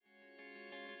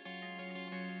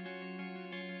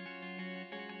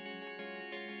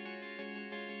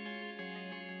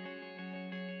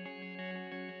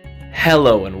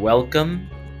Hello and welcome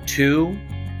to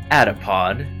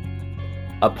Adipod,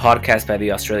 a podcast by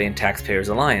the Australian Taxpayers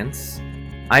Alliance.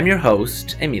 I'm your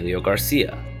host, Emilio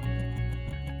Garcia.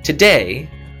 Today,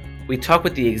 we talk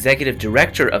with the executive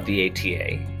director of the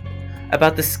ATA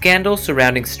about the scandal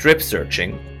surrounding strip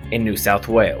searching in New South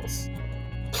Wales.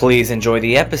 Please enjoy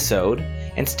the episode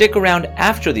and stick around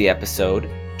after the episode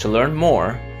to learn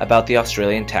more about the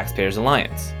Australian Taxpayers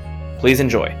Alliance. Please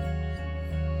enjoy.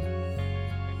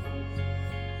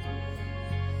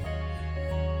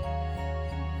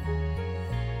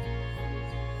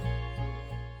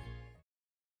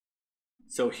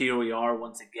 So here we are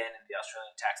once again in the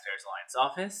Australian Taxpayers Alliance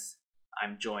office.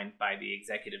 I'm joined by the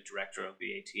executive director of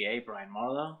the ATA, Brian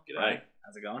Marlowe. G'day. Brian,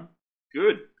 how's it going?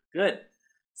 Good. Good.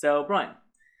 So, Brian,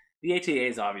 the ATA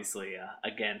is obviously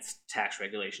against tax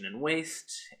regulation and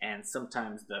waste, and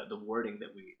sometimes the wording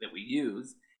that we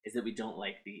use is that we don't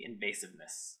like the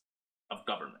invasiveness of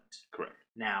government. Correct.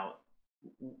 Now,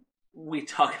 we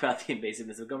talk about the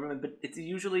invasiveness of government, but it's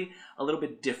usually a little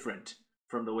bit different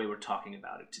from the way we're talking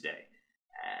about it today.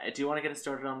 Do you want to get us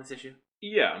started on this issue?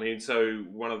 Yeah, I mean, so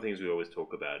one of the things we always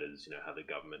talk about is, how the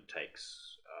government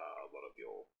takes a lot of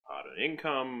your hard-earned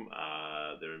income.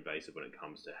 They're invasive when it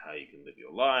comes to how you can live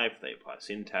your life. They apply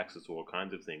sin taxes to all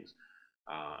kinds of things.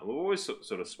 And we've always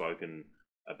sort of spoken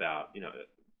about,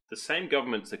 the same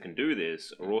governments that can do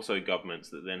this are also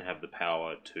governments that then have the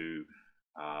power to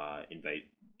invade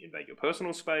your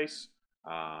personal space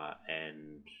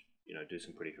and do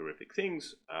some pretty horrific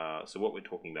things. So what we're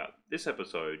talking about this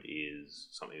episode is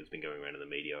something that's been going around in the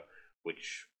media,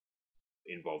 which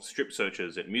involves strip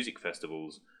searches at music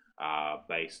festivals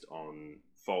based on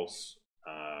false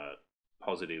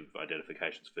positive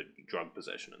identifications for drug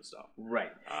possession and stuff.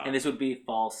 Right. And this would be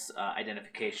false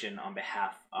identification on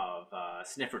behalf of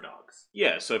sniffer dogs.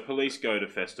 Yeah, so police go to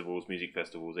festivals, music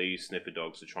festivals, they use sniffer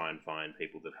dogs to try and find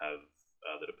people that have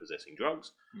that are possessing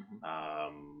drugs.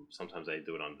 Mm-hmm. Sometimes they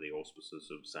do it under the auspices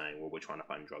of saying, well, we're trying to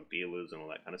find drug dealers and all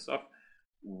that kind of stuff,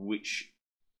 which,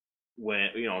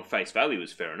 on face value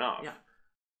is fair enough. Yeah.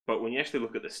 But when you actually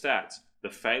look at the stats, the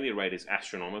failure rate is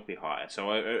astronomically high.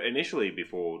 So initially,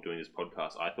 before doing this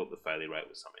podcast, I thought the failure rate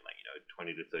was something like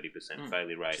 20 to 30%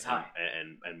 failure rate, which is high.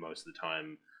 And most of the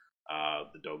time,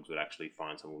 the dogs would actually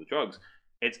find some of the drugs.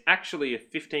 It's actually a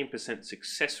 15%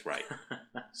 success rate.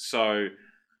 So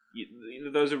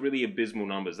those are really abysmal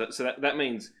numbers. That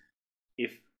means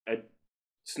if a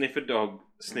sniffer dog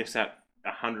sniffs out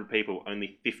 100 people,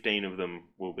 only 15 of them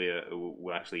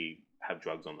will actually have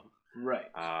drugs on them.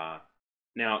 Right.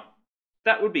 Now,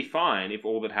 that would be fine if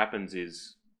all that happens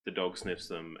is the dog sniffs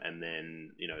them and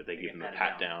then they give them a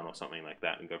pat down or something like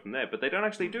that and go from there. But they don't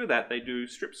actually do that. They do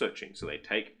strip searching. So they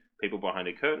take people behind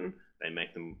a curtain, they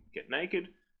make them get naked.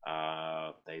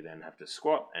 They then have to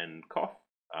squat and cough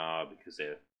because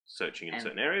they're searching in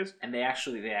certain areas, and they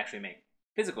actually make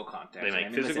physical contact. They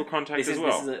make physical contact as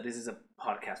well. This is a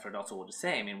podcast for adults, so we'll just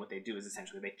say. I mean, what they do is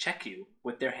essentially they check you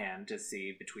with their hand to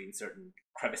see between certain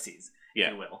crevices,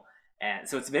 if you will, and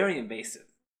so it's very invasive.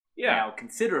 Yeah. Now,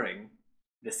 considering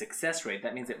the success rate,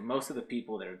 that means that most of the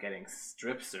people that are getting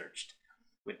strip searched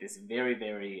with this very,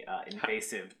 very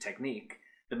invasive technique,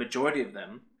 the majority of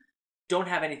them don't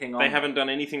have anything on. They haven't done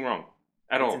anything wrong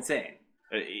at all. It's insane.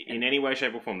 In any way,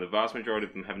 shape, or form, the vast majority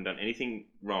of them haven't done anything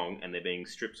wrong, and they're being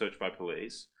strip searched by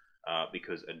police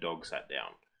because a dog sat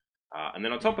down. And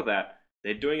then on top of that,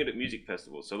 they're doing it at music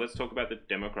festivals. So let's talk about the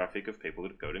demographic of people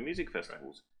that go to music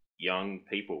festivals. Right. Young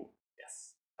people.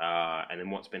 Yes. And then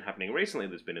what's been happening recently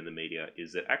that's been in the media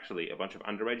is that actually a bunch of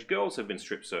underage girls have been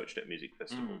strip searched at music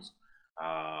festivals.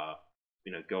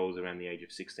 Girls around the age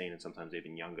of 16 and sometimes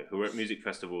even younger who are at music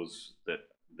festivals that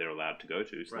they're allowed to go to,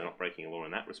 so right. They're not breaking a law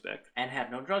in that respect. And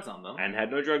have no drugs on them.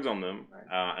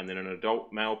 Right. And then an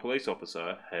adult male police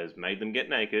officer has made them get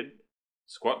naked,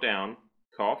 squat down,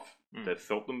 cough. They've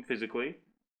felt them physically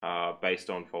based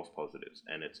on false positives,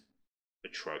 and it's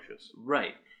atrocious.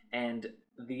 Right. And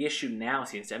the issue now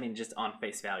seems to, just on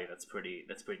face value, that's pretty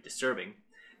disturbing.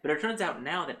 But it turns out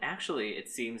now that actually it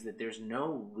seems that there's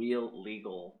no real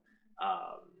legal,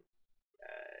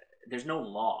 there's no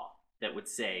law that would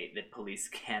say that police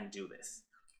can do this.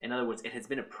 In other words, it has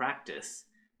been a practice,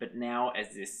 but now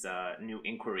as this new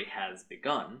inquiry has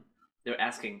begun, they're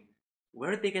asking, where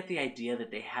did they get the idea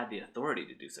that they had the authority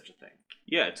to do such a thing?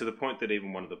 Yeah, to the point that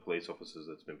even one of the police officers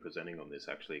that's been presenting on this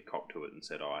actually copped to it and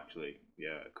said,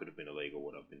 it could have been illegal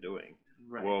what I've been doing.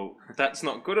 Right. Well, that's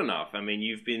not good enough.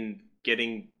 You've been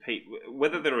getting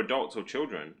whether they're adults or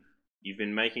children, you've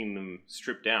been making them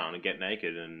strip down and get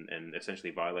naked and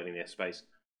essentially violating their space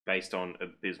based on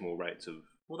abysmal rates of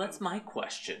Well, that's my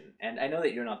question, and I know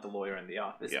that you're not the lawyer in the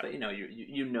office, Yeah. but you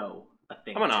know a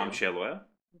thing. I'm an or two. armchair lawyer.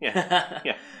 Yeah.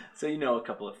 Yeah. So you know a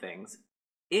couple of things.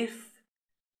 If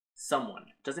someone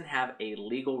doesn't have a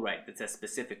legal right that says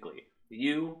specifically,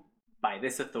 you, by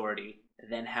this authority,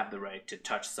 then have the right to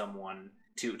touch someone,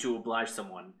 to oblige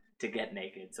someone to get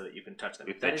naked so that you can touch them.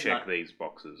 If they check these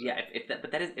boxes. Yeah,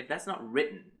 if that's not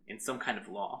written in some kind of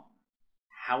law,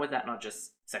 how is that not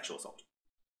just sexual assault?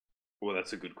 Well,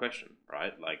 that's a good question,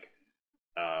 right? Like,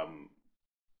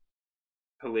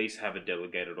 police have a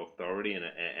delegated authority and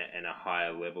a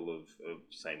higher level of,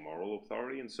 say, moral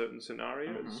authority in certain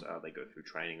scenarios. Mm-hmm. They go through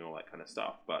training, all that kind of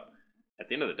stuff. But at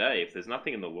the end of the day, if there's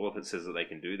nothing in the law that says that they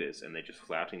can do this, and they're just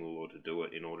flouting the law to do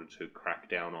it in order to crack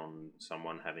down on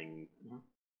someone having,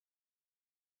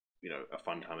 a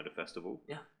fun time at a festival,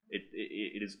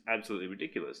 it is absolutely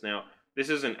ridiculous. Now, this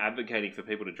isn't advocating for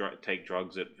people to take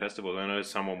drugs at festivals. I know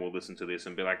someone will listen to this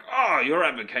and be like, "Oh, you're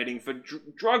advocating for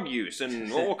drug use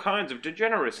and all kinds of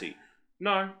degeneracy."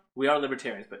 No. We are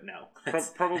libertarians, but no.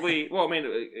 Probably, well, I mean,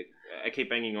 I keep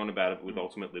banging on about it. With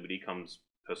ultimate liberty comes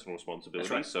personal responsibility.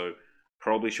 That's right. So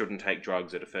probably shouldn't take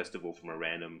drugs at a festival from a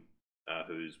random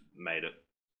who's made it,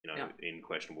 in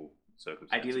questionable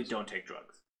circumstances. Ideally, don't take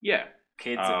drugs. Yeah.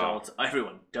 Kids, adults,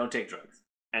 everyone, don't take drugs.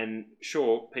 And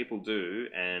sure, people do,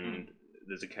 and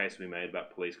there's a case we made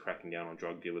about police cracking down on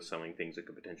drug dealers selling things that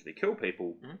could potentially kill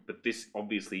people, but this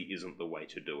obviously isn't the way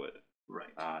to do it.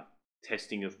 Right.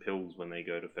 Testing of pills when they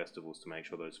go to festivals to make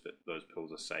sure those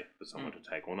pills are safe for someone to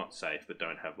take, or not safe, but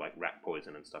don't have like rat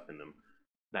poison and stuff in them.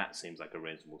 That seems like a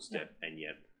reasonable step, and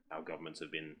yet our governments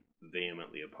have been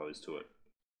vehemently opposed to it.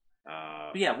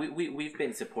 We've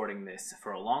been supporting this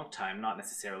for a long time, not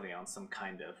necessarily on some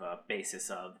kind of basis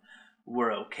of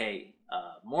we're okay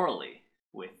morally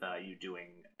with you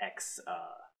doing X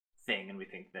thing, and we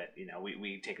think that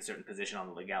we take a certain position on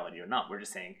the legality or not. We're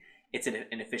just saying it's an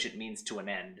efficient means to an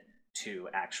end to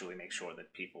actually make sure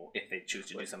that people, if they choose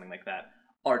to do something like that,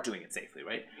 are doing it safely,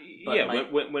 right?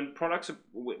 But when products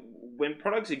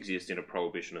exist in a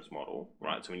prohibitionist model,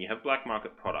 right? So when you have black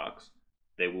market products,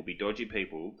 there will be dodgy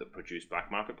people that produce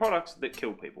black market products that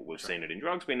kill people. We've seen it in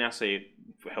drugs. We now see it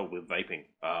with vaping.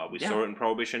 We saw it in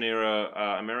Prohibition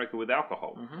era America with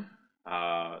alcohol.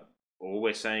 All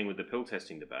we're saying with the pill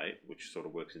testing debate, which sort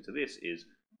of works into this, is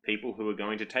people who are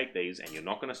going to take these, and you're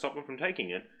not going to stop them from taking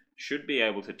it, should be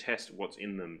able to test what's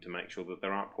in them to make sure that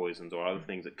there aren't poisons or other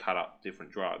things that cut up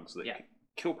different drugs that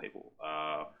kill people.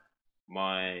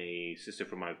 My sister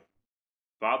from my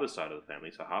father's side of the family,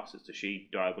 so half sister, she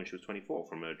died when she was 24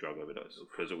 from a drug overdose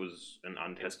because it was an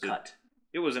untested.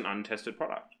 It was an untested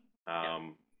product.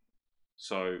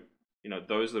 So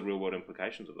those are the real world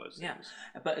implications of those things.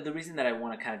 Yeah, but the reason that I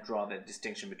want to kind of draw the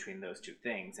distinction between those two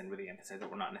things and really emphasize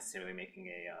that we're not necessarily making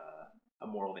a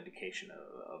moral vindication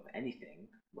of anything,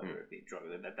 whether it be drug,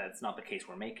 that's not the case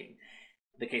we're making.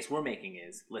 The case we're making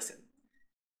is, listen,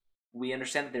 we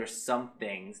understand that there are some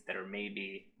things that are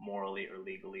maybe morally or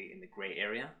legally in the gray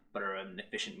area, but are an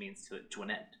efficient means to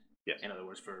an end. Yes. In other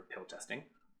words, for pill testing,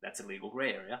 that's a legal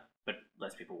gray area, but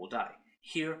less people will die.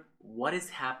 Here, what is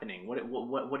happening? What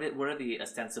are the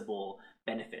ostensible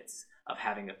benefits of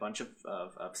having a bunch of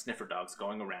sniffer dogs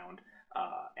going around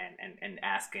and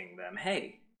asking them,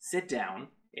 hey, sit down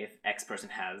if X person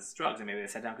has drugs, and maybe they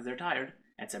sat down because they're tired,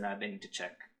 and so now they need to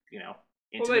check,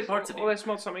 intimate parts of you. Or they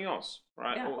smell something else,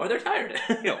 right? Yeah, or they're tired.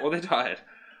 Or they're tired.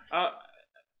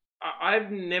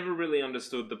 I've never really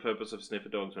understood the purpose of sniffer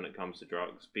dogs when it comes to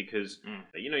drugs because,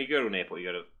 you go to an airport, you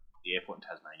go to the airport in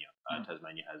Tasmania.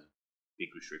 Tasmania has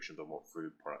big restrictions on what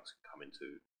food products can come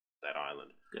into that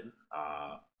island. Good.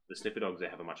 The sniffer dogs, they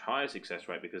have a much higher success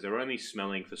rate because they're only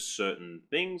smelling for certain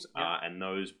things, and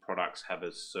those products have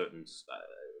a certain,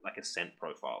 like a scent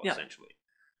profile, essentially.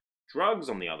 Drugs,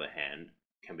 on the other hand,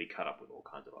 can be cut up with all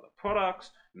kinds of other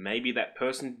products. Maybe that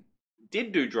person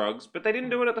did do drugs, but they didn't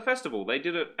do it at the festival. They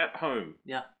did it at home.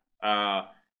 Yeah.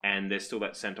 And there's still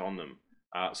that scent on them.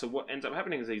 So what ends up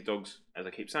happening is these dogs, as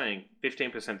I keep saying,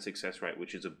 15% success rate,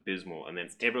 which is abysmal, and then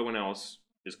everyone else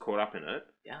is caught up in it.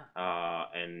 Yeah.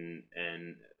 And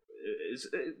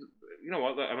you know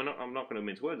what? I'm not going to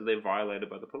mince words. They're violated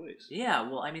by the police. Yeah.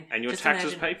 Well, I mean, and your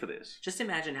taxes pay for this. Just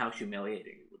imagine how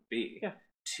humiliating it would be. Yeah.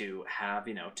 To have,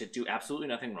 to do absolutely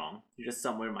nothing wrong. You're just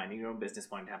somewhere minding your own business,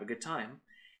 wanting to have a good time,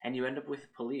 and you end up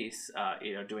with police,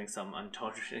 doing some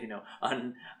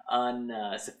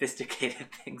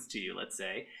unsophisticated things to you. Let's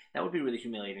say that would be really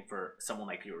humiliating for someone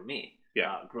like you or me.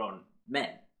 Yeah, grown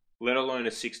men. Let alone a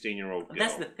 16-year-old girl.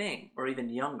 That's the thing, or even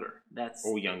younger.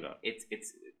 Or younger.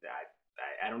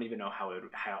 I don't even know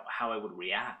how I would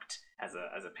react as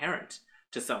a parent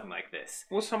to something like this.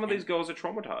 Well, some of these girls are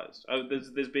traumatized.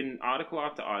 There's been article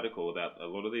after article about a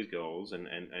lot of these girls and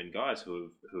guys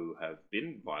who have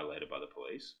been violated by the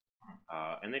police,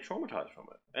 and they're traumatized from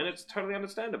it, and it's totally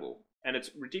understandable, and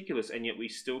it's ridiculous, and yet we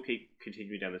still keep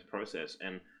continuing down this process.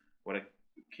 And what I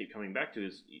keep coming back to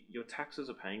is your taxes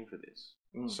are paying for this.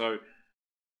 So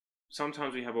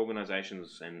sometimes we have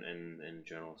organizations and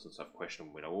journalists and stuff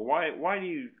question, well, why do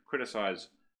you criticize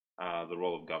the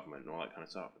role of government and all that kind of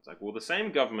stuff? It's like, well, the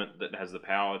same government that has the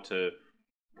power to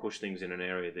push things in an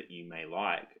area that you may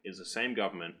like is the same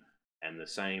government and the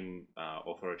same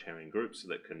authoritarian groups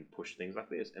that can push things like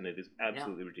this, and it is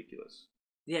absolutely ridiculous.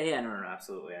 Yeah, no,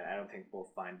 absolutely. I don't think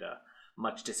we'll find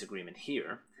much disagreement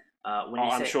here.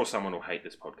 I'm sure someone will hate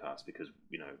this podcast because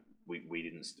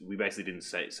we basically didn't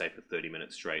say for 30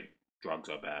 minutes straight drugs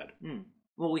are bad.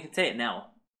 Well, we can say it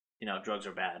now. Drugs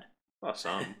are bad. Well,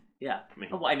 some. Yeah.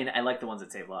 I like the ones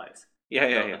that save lives.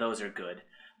 Yeah. Those are good.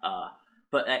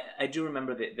 But I do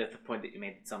remember the point that you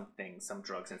made. Some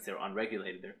drugs, since they're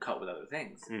unregulated, they're cut with other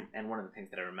things. And one of the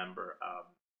things that I remember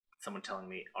someone telling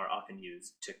me are often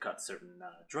used to cut certain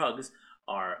drugs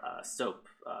are soap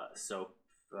soap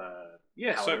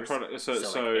products. So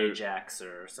like Ajax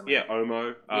or something. Yeah,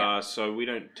 Omo. So we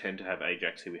don't tend to have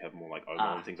Ajax here. We have more like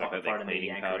Omo and things like that. They're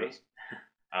cleaning powders.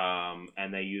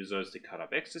 And they use those to cut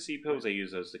up ecstasy pills. They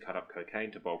use those to cut up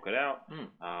cocaine to bulk it out.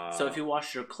 So if you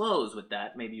wash your clothes with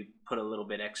that, maybe you put a little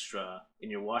bit extra in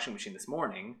your washing machine this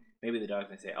morning. Maybe the dog's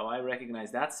going to say, "Oh, I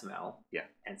recognize that smell." Yeah.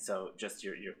 And so just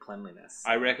your cleanliness.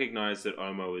 I recognize that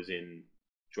Omo is in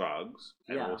drugs,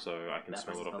 and also I can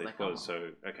smell it off these clothes.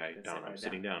 So okay, done. I'm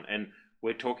sitting down, and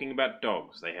we're talking about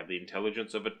dogs. They have the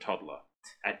intelligence of a toddler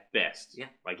at best. Yeah.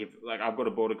 Like I've got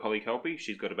a border collie Kelpie,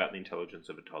 she's got about the intelligence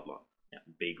of a toddler. Yeah.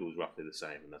 Beagle's roughly the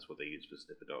same, and that's what they use for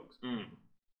sniffer dogs.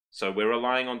 So we're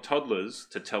relying on toddlers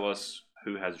to tell us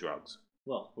who has drugs.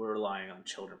 Well, we're relying on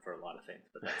children for a lot of things,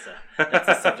 but that's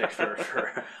a subject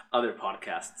for other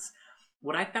podcasts.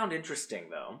 What I found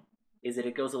interesting, though, is that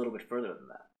it goes a little bit further than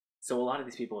that. So a lot of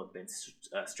these people have been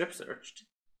strip searched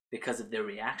because of their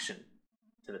reaction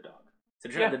to the dog. So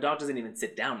the dog doesn't even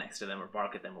sit down next to them or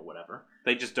bark at them or whatever.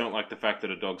 They just don't like the fact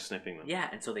that a dog's sniffing them. Yeah,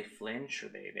 and so they flinch or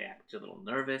they act a little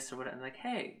nervous or whatever. And like,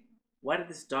 hey, why did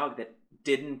this dog that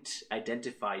didn't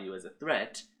identify you as a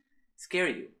threat scare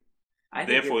you?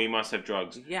 Therefore, you must have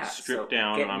drugs. Yeah, strip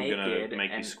down, and I'm going to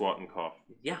make you squat and cough.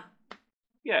 Yeah.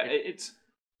 Yeah, it's...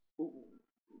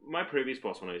 My previous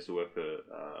boss, when I used to work for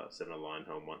Seven Lion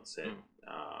Home, once said,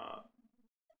 I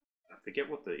forget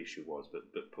what the issue was,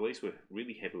 but police were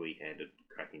really heavily handed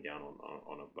cracking down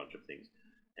on a bunch of things.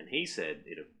 And he said,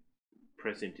 in a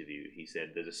press interview, he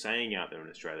said, there's a saying out there in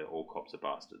Australia, all cops are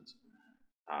bastards.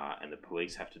 And the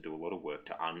police have to do a lot of work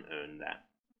to unearn that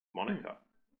moniker.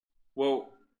 Well,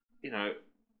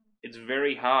 it's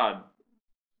very hard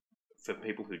for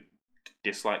people who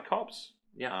dislike cops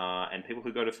and people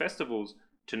who go to festivals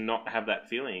to not have that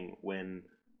feeling when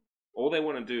all they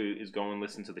want to do is go and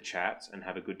listen to the chats and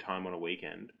have a good time on a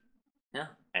weekend. Yeah.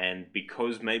 And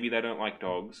because maybe they don't like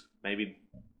dogs, maybe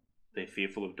they're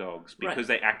fearful of dogs, because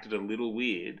they acted a little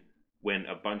weird when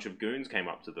a bunch of goons came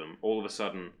up to them, all of a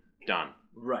sudden, done.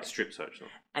 Right. Strip search them.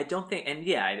 I don't think, and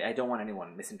I don't want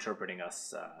anyone misinterpreting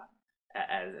us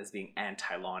as being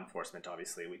anti-law enforcement.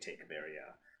 Obviously, we take a very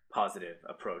positive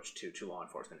approach to law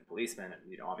enforcement and policemen,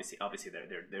 and obviously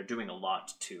they're doing a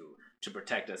lot to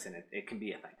protect us, and it can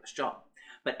be a thankless job.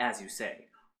 But as you say,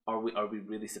 are we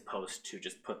really supposed to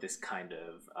just put this kind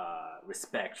of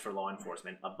respect for law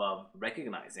enforcement above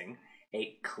recognizing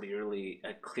a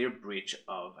clear breach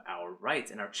of our rights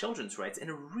and our children's rights in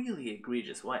a really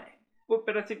egregious way? Well,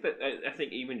 but I think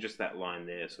even just that line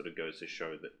there sort of goes to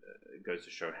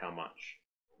show how much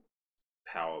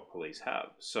power police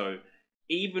have. So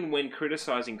even when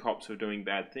criticizing cops for doing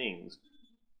bad things,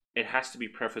 it has to be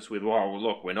prefaced with, well,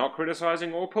 look, we're not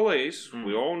criticizing all police.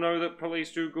 We all know that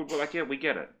police do good work. Like, yeah, we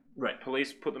get it. Right.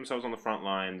 Police put themselves on the front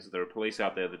lines. There are police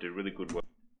out there that do really good work.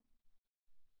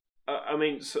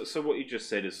 So what you just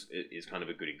said is kind of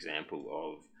a good example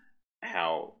of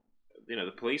how,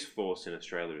 the police force in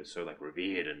Australia is so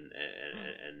revered and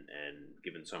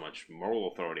given so much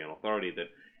moral authority that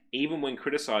even when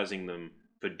criticizing them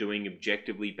for doing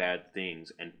objectively bad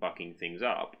things and fucking things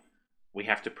up, we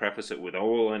have to preface it with,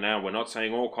 and now we're not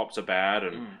saying all cops are bad,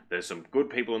 and there's some good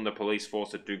people in the police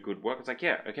force that do good work. It's like,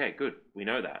 yeah, okay, good, we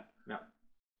know that. Yeah.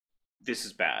 This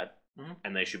is bad,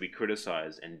 and they should be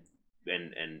criticized and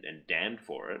damned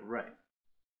for it. Right.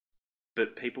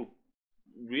 But people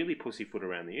really pussyfoot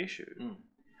around the issue.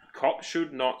 Cops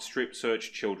should not strip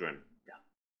search children. Yeah.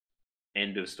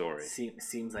 End of story.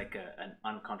 Seems like an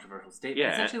uncontroversial statement.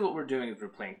 Yeah. Essentially, what we're doing is we're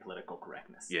playing political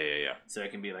correctness. Yeah. So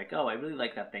it can be like, oh, I really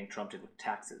like that thing Trump did with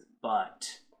taxes, but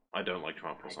I don't like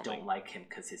Trump or something. I don't like him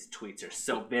because his tweets are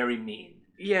so very mean.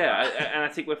 Yeah, and I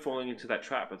think we're falling into that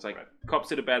trap. It's like, cops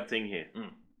did a bad thing here.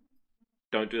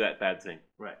 Don't do that bad thing.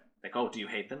 Right. Like, oh, do you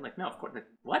hate them? Like, no, of course. Like,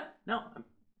 what? No, I'm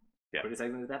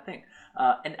criticizing that thing.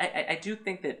 And I do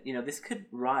think that, this could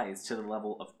rise to the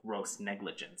level of gross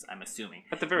negligence, I'm assuming.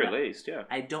 At the very least, yeah.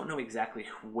 I don't know exactly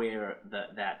where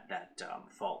that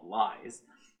fault lies.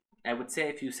 I would say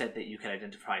if you said that you could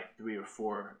identify 3 or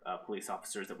 4 police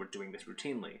officers that were doing this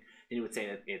routinely, then you would say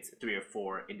that it's 3 or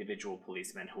 4 individual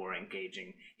policemen who are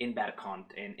engaging in bad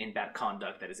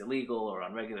conduct that is illegal or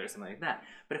unregular or something like that.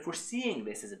 But if we're seeing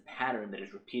this as a pattern that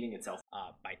is repeating itself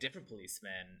by different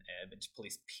policemen,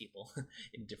 police people,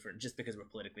 in different, just because we're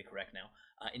politically correct now,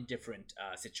 in different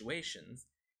situations,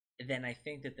 then I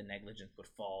think that the negligence would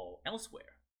fall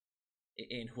elsewhere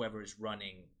in whoever is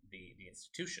running the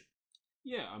institution.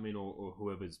 Yeah, I mean, or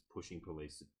whoever's pushing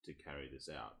police to carry this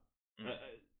out.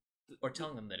 Or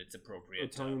telling them that it's appropriate. Or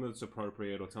telling them that it's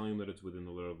appropriate, or telling them that it's within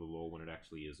the letter of the law when it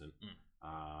actually isn't.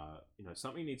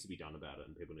 Something needs to be done about it,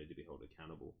 and people need to be held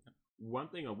accountable. One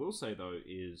thing I will say, though,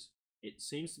 is it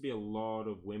seems to be a lot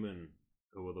of women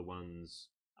who are the ones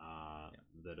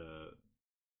that are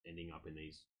ending up in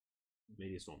these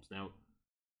media storms. Now,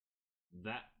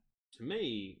 that, to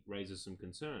me, raises some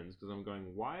concerns, because I'm going,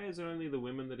 why is it only the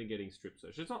women that are getting strip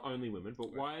searched? It's not only women,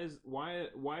 but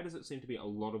why does it seem to be a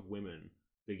lot of women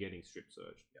that are getting strip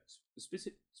searched? Yes.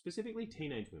 Specifically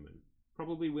teenage women.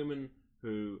 Probably women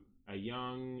who are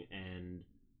young and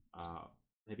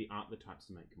maybe aren't the types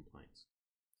to make complaints.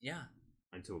 Yeah.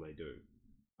 Until they do.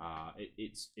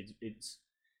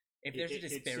 If there's a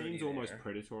disparity, it seems almost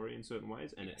predatory in certain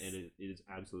ways, and yes. it is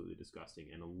absolutely disgusting,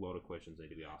 and a lot of questions need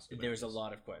to be asked about There's this. a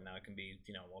lot of questions. Now, it can be,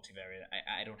 multivariate.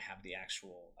 I don't have the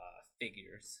actual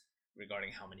figures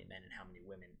regarding how many men and how many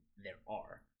women there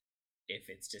are. If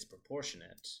it's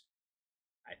disproportionate,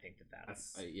 I think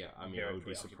that's I would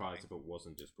be surprised if it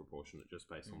wasn't disproportionate, just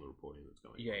based on the reporting that's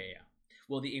going on. Yeah.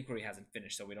 Well, the inquiry hasn't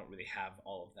finished, so we don't really have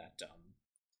all of that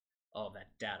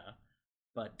data.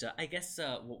 But I guess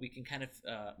what we can kind of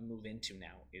move into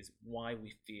now is why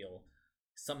we feel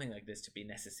something like this to be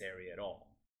necessary at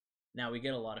all. Now, we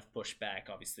get a lot of pushback.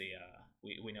 Obviously,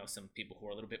 we know some people who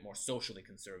are a little bit more socially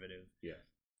conservative,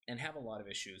 and have a lot of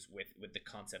issues with the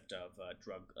concept of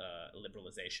drug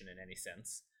liberalization in any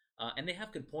sense. And they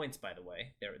have good points, by the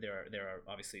way. There are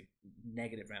obviously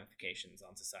negative ramifications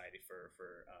on society for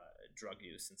drug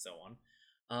use and so on.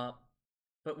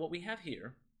 But what we have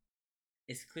here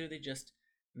is clearly just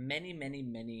many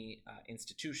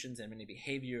institutions and many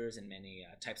behaviors and many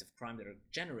types of crime that are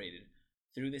generated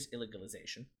through this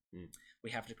illegalization.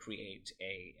 We have to create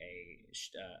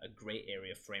a gray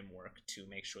area framework to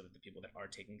make sure that the people that are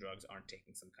taking drugs aren't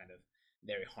taking some kind of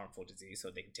very harmful disease, so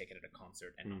they can take it at a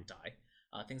concert and not die.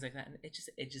 Things like that, and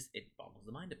it boggles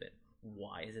the mind a bit.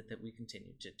 Why is it that we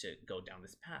continue to go down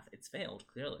this path? It's failed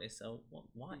clearly, so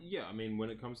why? Yeah, I mean, when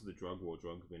it comes to the drug war,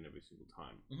 drugs win every single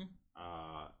time.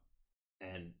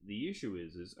 And the issue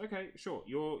is okay, sure,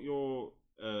 you're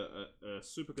a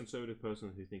super conservative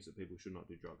person who thinks that people should not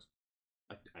do drugs.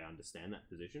 I understand that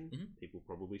position. People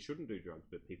probably shouldn't do drugs,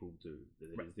 but people do.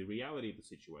 That is the reality of the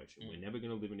situation. We're never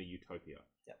going to live in a utopia.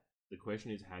 Yep. The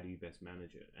question is, how do you best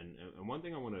manage it? And one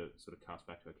thing I want to sort of cast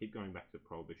back to, I keep going back to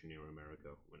Prohibition era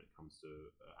America when it comes to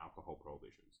alcohol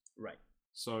prohibitions. Right.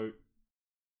 So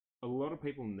a lot of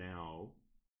people now,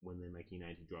 when they're making an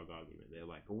anti-drug argument, they're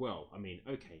like, well, I mean,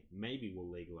 okay, maybe we'll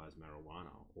legalize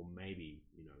marijuana, or maybe,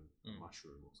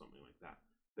 mushroom or something like that.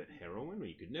 But heroin, well,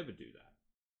 you could never do that.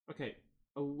 Okay,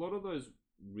 a lot of those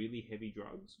really heavy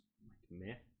drugs, like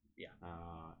meth,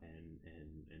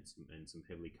 and some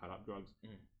heavily cut up drugs,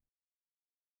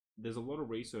 there's a lot of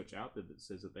research out there that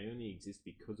says that they only exist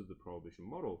because of the prohibition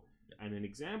model. And an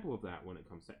example of that when it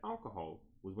comes to alcohol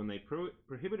was when they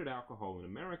prohibited alcohol in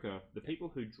America, the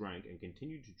people who drank and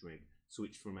continued to drink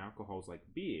switched from alcohols like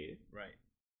beer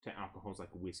to alcohols like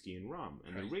whiskey and rum.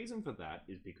 And the reason for that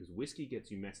is because whiskey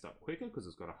gets you messed up quicker because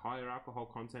it's got a higher alcohol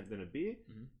content than a beer,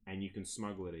 and you can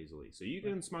smuggle it easily. So you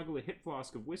can smuggle a hip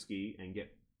flask of whiskey and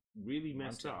get really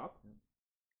messed up.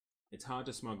 It's hard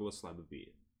to smuggle a slab of beer.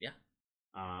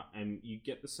 And you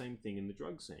get the same thing in the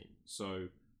drug scene. So,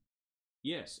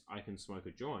 yes, I can smoke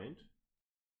a joint,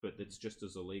 but it's just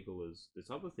as illegal as this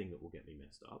other thing that will get me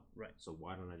messed up. Right. So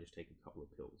why don't I just take a couple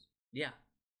of pills? Yeah.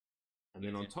 And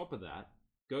then on top of that,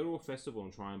 go to a festival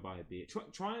and try and buy a beer.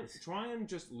 Try and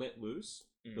just let loose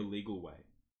the legal way.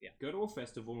 Yeah. Go to a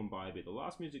festival and buy a beer. The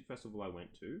last music festival I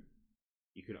went to,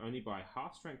 you could only buy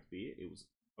half-strength beer. It was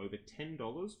over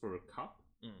 $10 for a cup.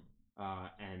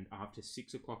 And after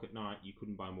 6 o'clock at night, you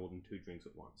couldn't buy more than 2 drinks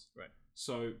at once. Right.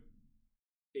 So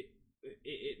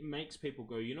it makes people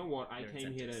go, you know what?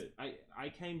 I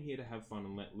came here to have fun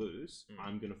and let loose.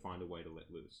 I'm going to find a way to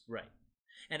let loose. Right.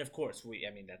 And of course,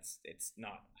 it's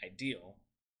not ideal,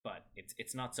 but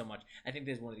it's not so much. I think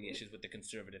there's one of the issues with the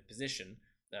conservative position,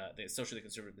 the socially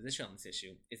conservative position on this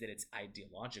issue, is that it's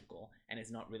ideological and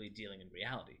it's not really dealing in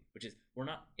reality, which is we're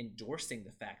not endorsing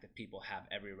the fact that people have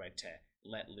every right to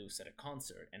let loose at a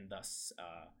concert, and thus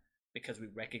because we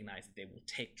recognize that they will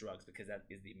take drugs because that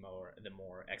is the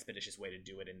more expeditious way to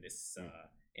do it in this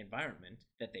environment,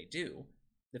 that they do.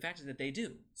 The fact is that they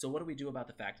do. So what do we do about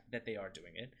the fact that they are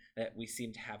doing it, that we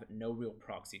seem to have no real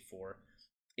proxy for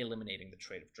eliminating the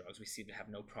trade of drugs? We seem to have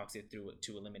no proxy to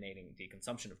eliminating the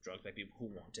consumption of drugs by people who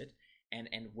want it, and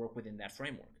work within that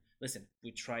framework. Listen,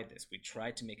 we tried this. We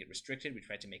tried to make it restricted. We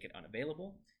tried to make it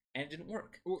unavailable, and it didn't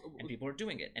work. And people are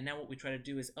doing it. And now what we try to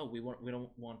do is, we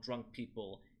don't want drunk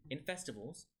people in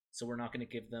festivals, so we're not going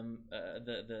to give them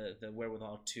the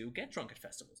wherewithal to get drunk at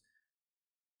festivals.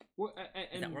 Well,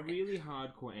 and really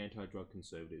hardcore anti-drug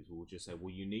conservatives will just say, well,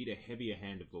 you need a heavier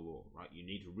hand of the law, right? You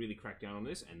need to really crack down on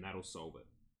this, and that'll solve it.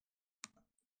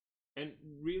 And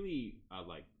really,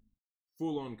 like,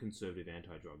 full-on conservative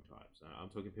anti-drug types. I'm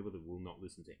talking people that will not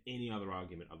listen to any other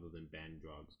argument other than ban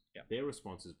drugs. Yeah. Their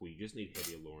response is, well, you just need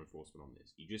heavier law enforcement on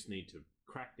this. You just need to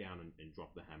crack down and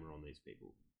drop the hammer on these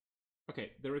people.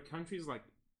 Okay, there are countries like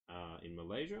in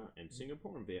Malaysia and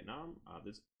Singapore and Vietnam,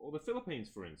 or the Philippines,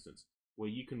 for instance, where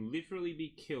you can literally be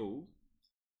killed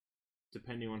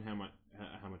depending on how much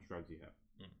drugs you have.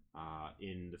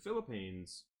 In the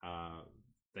Philippines,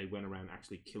 they went around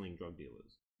actually killing drug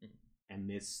dealers, and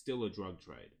there's still a drug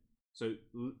trade. So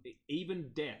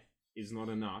even death is not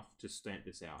enough to stamp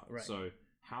this out. Right. So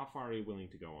how far are you willing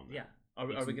to go on that? Yeah. Are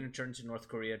we going to turn to North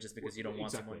Korea just because you don't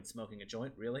want someone smoking a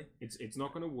joint? Really? It's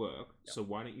not going to work. Yep. So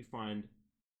why don't you find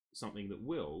something that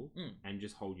will and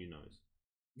just hold your nose?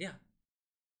 Yeah.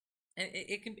 And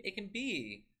it can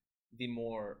be the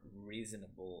more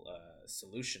reasonable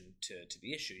solution to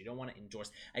the issue. You don't want to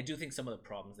endorse. I do think some of the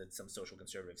problems that some social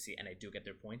conservatives see, and I do get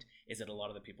their point, is that a lot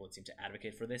of the people that seem to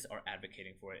advocate for this are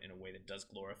advocating for it in a way that does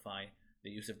glorify the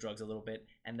use of drugs a little bit,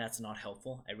 and that's not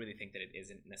helpful. I really think that it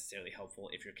isn't necessarily helpful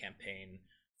if your campaign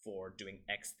for doing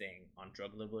X thing on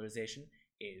drug liberalization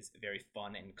is very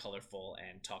fun and colorful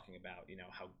and talking about,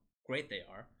 how great they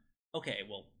are. Okay,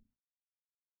 well,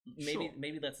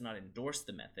 maybe let's not endorse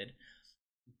the method,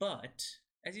 but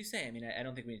as you say, I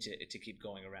don't think we need to keep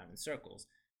going around in circles.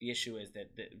 The issue is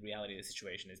that the reality of the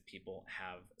situation is people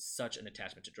have such an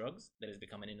attachment to drugs that has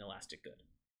become an inelastic good.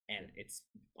 And it's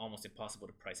almost impossible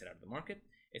to price it out of the market.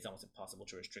 It's almost impossible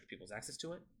to restrict people's access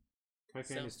to it.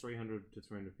 Cocaine is $300 to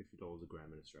 $350 a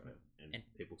gram in Australia, and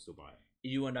people still buy it.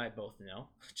 You and I both know,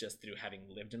 just through having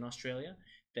lived in Australia,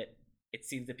 that it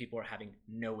seems that people are having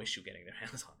no issue getting their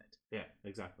hands on it. Yeah,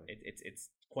 exactly. It's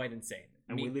quite insane.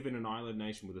 And we live in an island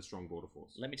nation with a strong border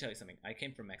force. Let me tell you something. I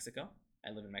came from Mexico.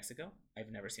 I live in Mexico. I've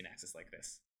never seen access like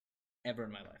this ever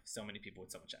in my life. So many people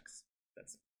with so much access.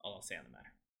 That's all I'll say on the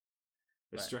matter.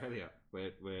 Australia,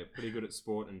 we're pretty good at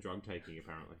sport and drug taking,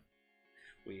 apparently.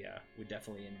 We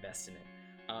definitely invest in it.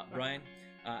 Brian,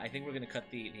 I think we're going to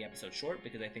cut the episode short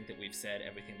because I think that we've said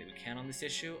everything that we can on this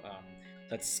issue.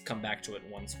 Let's come back to it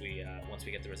once we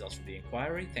get the results from the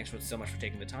inquiry. Thanks so much for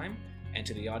taking the time, and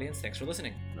to the audience, thanks for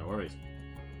listening. No worries.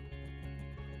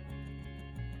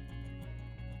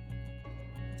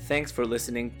 Thanks for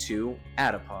listening to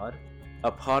Adipod,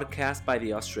 a podcast by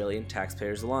the Australian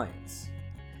Taxpayers Alliance.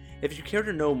 If you care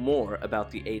to know more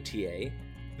about the ATA,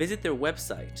 visit their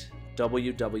website,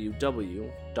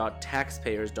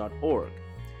 www.taxpayers.org,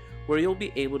 where you'll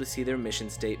be able to see their mission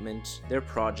statement, their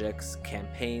projects,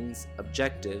 campaigns,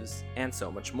 objectives, and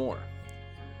so much more.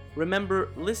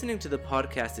 Remember, listening to the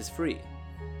podcast is free,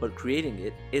 but creating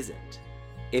it isn't.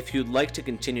 If you'd like to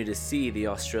continue to see the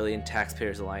Australian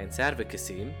Taxpayers Alliance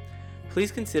advocacy,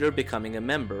 please consider becoming a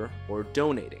member or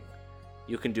donating.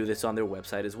 You can do this on their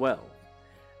website as well.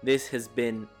 This has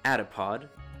been Adipod.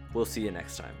 We'll see you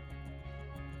next time.